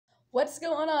What's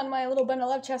going on, my little bundle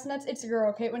of chestnuts? It's your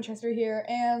girl, Kate Winchester here,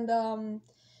 and,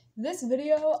 this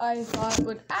video I thought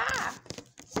would-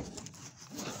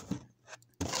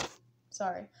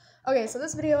 Sorry. Okay, so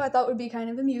this video I thought would be kind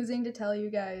of amusing to tell you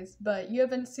guys, but you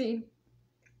haven't seen-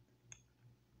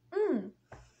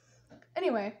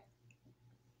 Anyway.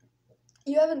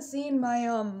 You haven't seen my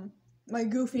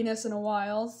goofiness in a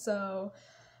while, so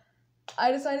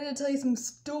I decided to tell you some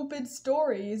stupid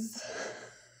stories.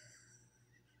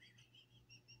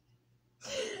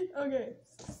 Okay,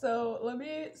 so let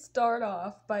me start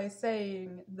off by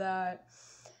saying that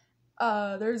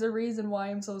there's a reason why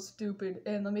I'm so stupid,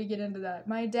 and let me get into that.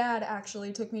 My dad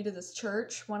actually took me to this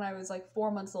church when I was like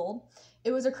 4 months old.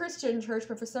 It was a Christian church,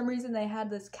 but for some reason they had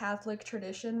this Catholic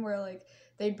tradition where like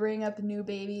they'd bring up new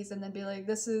babies and then be like,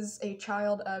 this is a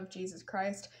child of Jesus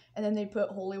Christ, and then they'd put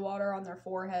holy water on their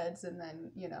foreheads, and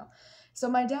then, you know. So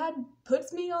my dad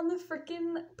puts me on the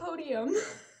freaking podium.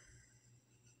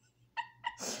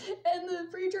 And the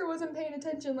preacher wasn't paying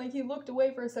attention, like he looked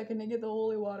away for a second to get the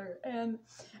holy water, and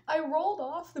I rolled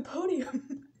off the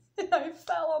podium and I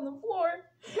fell on the floor,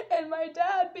 and my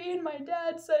dad, being my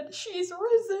dad, said, "She's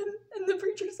risen," and the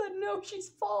preacher said, "No,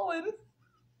 she's fallen."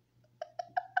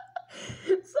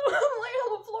 So I'm laying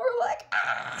on the floor like,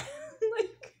 ah,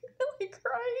 like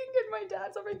crying, and my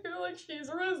dad's over here like, "She's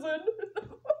risen."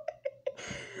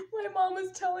 My mom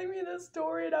was telling me this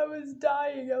story and I was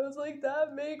dying. I was like,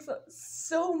 that makes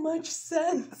so much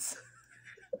sense.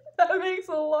 That makes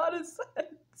a lot of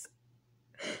sense.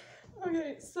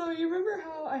 Okay, so you remember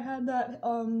how I had that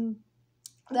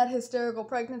hysterical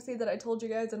pregnancy that I told you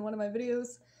guys in one of my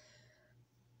videos?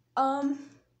 I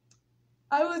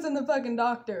was in the fucking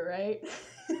doctor, right?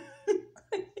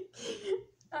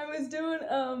 I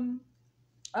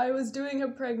was doing a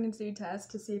pregnancy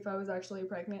test to see if I was actually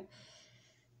pregnant.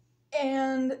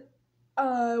 And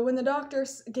when the doctor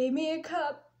gave me a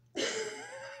cup,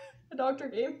 the doctor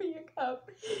gave me a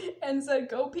cup and said,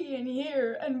 "Go pee in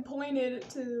here," and pointed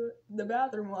to the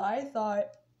bathroom. Well, I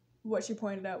thought what she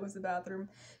pointed at was the bathroom.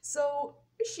 So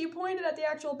she pointed at the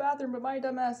actual bathroom, but my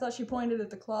dumbass thought she pointed at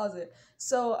the closet.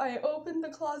 So I opened the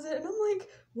closet and I'm like,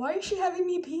 why is she having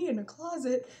me pee in a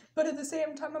closet? But at the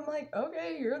same time, I'm like,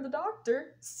 okay, you're the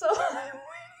doctor. So I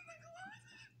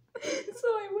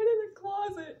went in the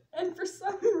closet, and for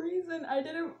some reason,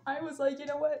 I was like, you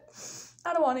know what?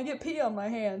 I don't want to get pee on my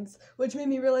hands, which made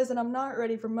me realize that I'm not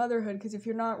ready for motherhood, because if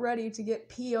you're not ready to get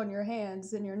pee on your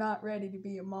hands, then you're not ready to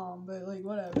be a mom, but like,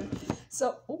 whatever.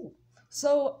 So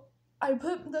I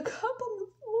put the cup on the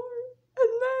floor, and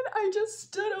then I just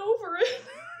stood over it.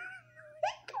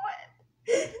 Like, what?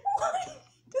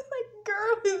 Like,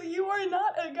 girl, you are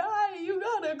not a guy. You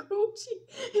got a coochie.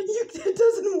 It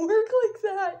doesn't work like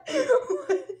that.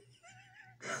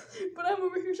 But I'm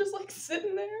over here just like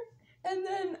sitting there, and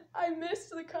then I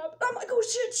missed the cup. I'm like, oh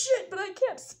shit, but I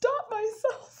can't stop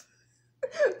myself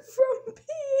from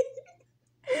peeing.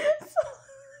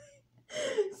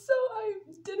 So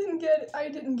I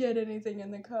didn't get anything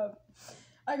in the cup.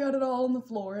 I got it all on the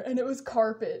floor, and it was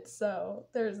carpet, so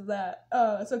there's that.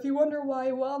 So if you wonder why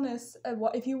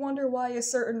if you wonder why a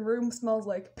certain room smells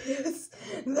like piss,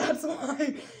 that's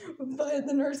why. But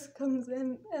the nurse comes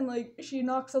in, and like, she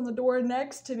knocks on the door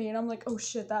next to me, and I'm like, oh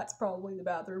shit, that's probably the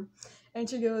bathroom. And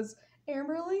she goes,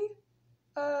 "Amberlee,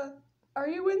 are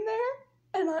you in there?"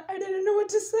 And I didn't know what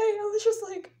to say. I was just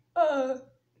like,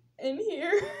 in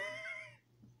here.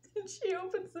 And she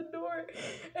opens the door,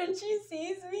 and she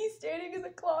sees me standing in the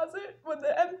closet with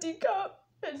the empty cup,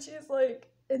 and she's like,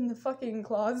 in the fucking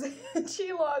closet. And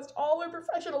she lost all her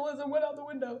professionalism, went out the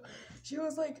window. She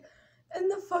was like, in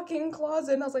the fucking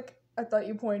closet, and I was like, I thought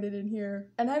you pointed in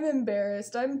here. And I'm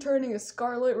embarrassed. I'm turning a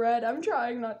scarlet red. I'm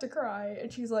trying not to cry.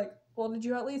 And she's like, well, did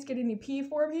you at least get any pee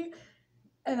for me?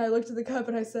 And I looked at the cup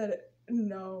and I said,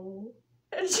 no.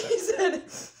 And she said,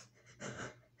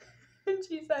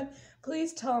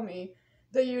 "Please tell me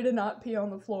that you did not pee on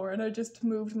the floor." And I just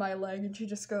moved my leg, and she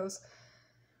just goes,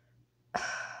 and I'm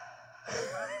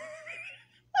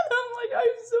like,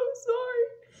 I'm so sorry.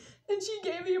 And she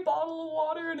gave me a bottle of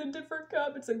water in a different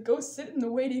cup and said, "Go sit in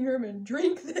the waiting room and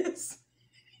drink this."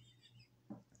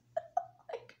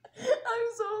 Like,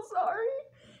 I'm so sorry.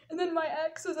 And then my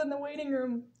ex was in the waiting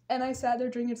room, and I sat there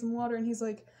drinking some water, and he's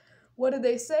like, "What did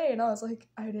they say?" And I was like,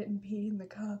 "I didn't pee in the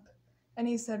cup." And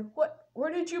he said, "What?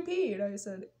 Where did you pee?" And I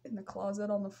said, "In the closet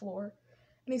on the floor."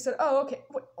 And he said, "Oh, okay.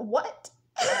 What?"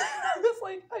 And I was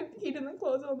like, "I peed in the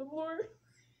closet on the floor."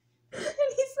 And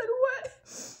he said, "What?"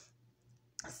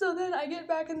 So then I get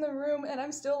back in the room, and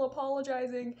I'm still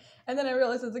apologizing. And then I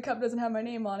realized that the cup doesn't have my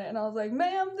name on it. And I was like,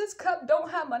 "Ma'am, this cup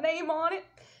don't have my name on it."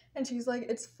 And she's like,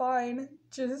 it's fine,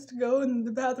 just go in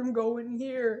the bathroom, go in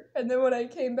here. And then when I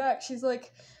came back, she's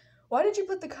like, why did you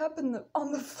put the cup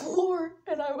on the floor?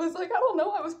 And I was like, I don't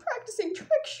know, I was practicing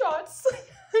trick shots. I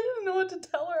didn't know what to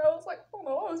tell her. I was like, oh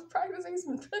no, I was practicing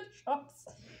some trick shots.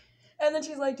 And then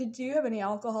she's like, do you have any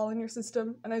alcohol in your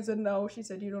system? And I said, no. She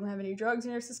said, you don't have any drugs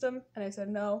in your system? And I said,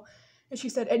 no. And she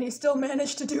said, and you still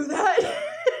managed to do that?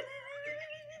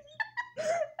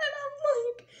 And I'm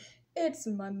like, it's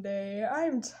Monday,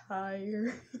 I'm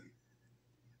tired.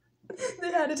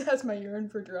 They had to test my urine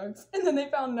for drugs, and then they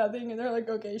found nothing, and they're like,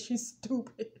 okay, she's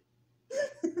stupid.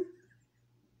 But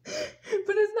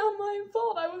it's not my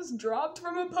fault. I was dropped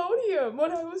from a podium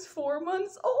when I was 4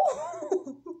 months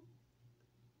old.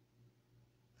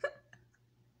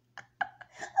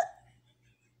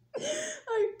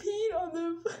 I peed on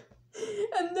the...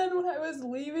 And then when I was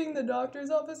leaving the doctor's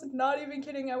office, not even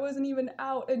kidding, I wasn't even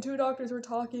out, and 2 doctors were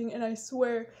talking, and I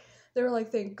swear, they were like,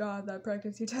 thank God that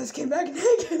pregnancy test came back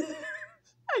negative.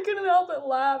 I couldn't help but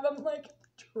laugh. I'm like,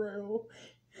 true.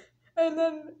 And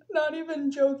then, not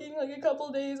even joking, like a couple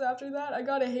days after that, I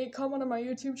got a hate comment on my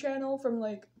YouTube channel from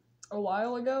like a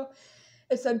while ago.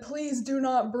 It said, please do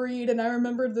not breed, and I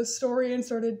remembered the story and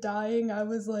started dying. I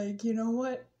was like, you know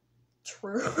what?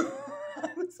 True. I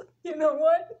was like, you know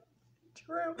what?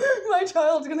 True. My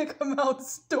child's gonna come out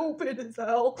stupid as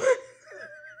hell.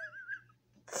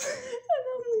 And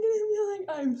I'm gonna be like,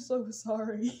 I'm so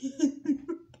sorry.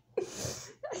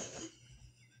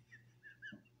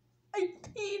 I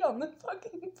peed on the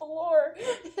fucking floor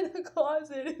in a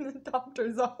closet in the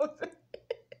doctor's office.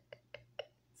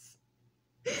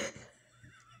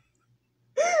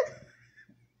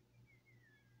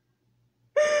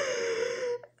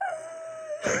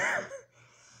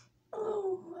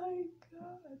 Oh my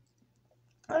god.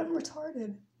 I'm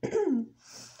retarded.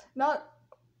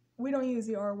 We don't use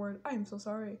the R word. I am so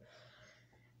sorry.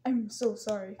 I'm so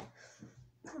sorry.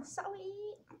 I'm sorry.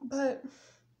 But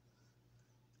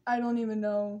I don't even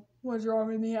know what's wrong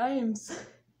with me. I am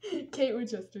Kate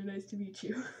Winchester. Nice to meet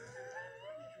you.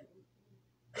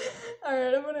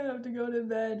 Alright, I'm gonna have to go to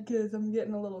bed because I'm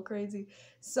getting a little crazy.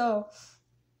 So,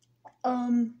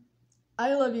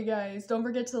 I love you guys. Don't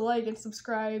forget to like and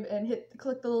subscribe and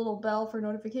click the little bell for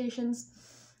notifications.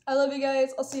 I love you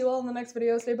guys. I'll see you all in the next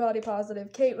video. Stay body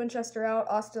positive. Kate Winchester out.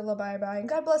 Hasta la bye bye. And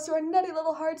God bless your nutty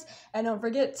little hearts. And don't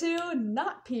forget to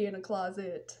not pee in a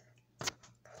closet.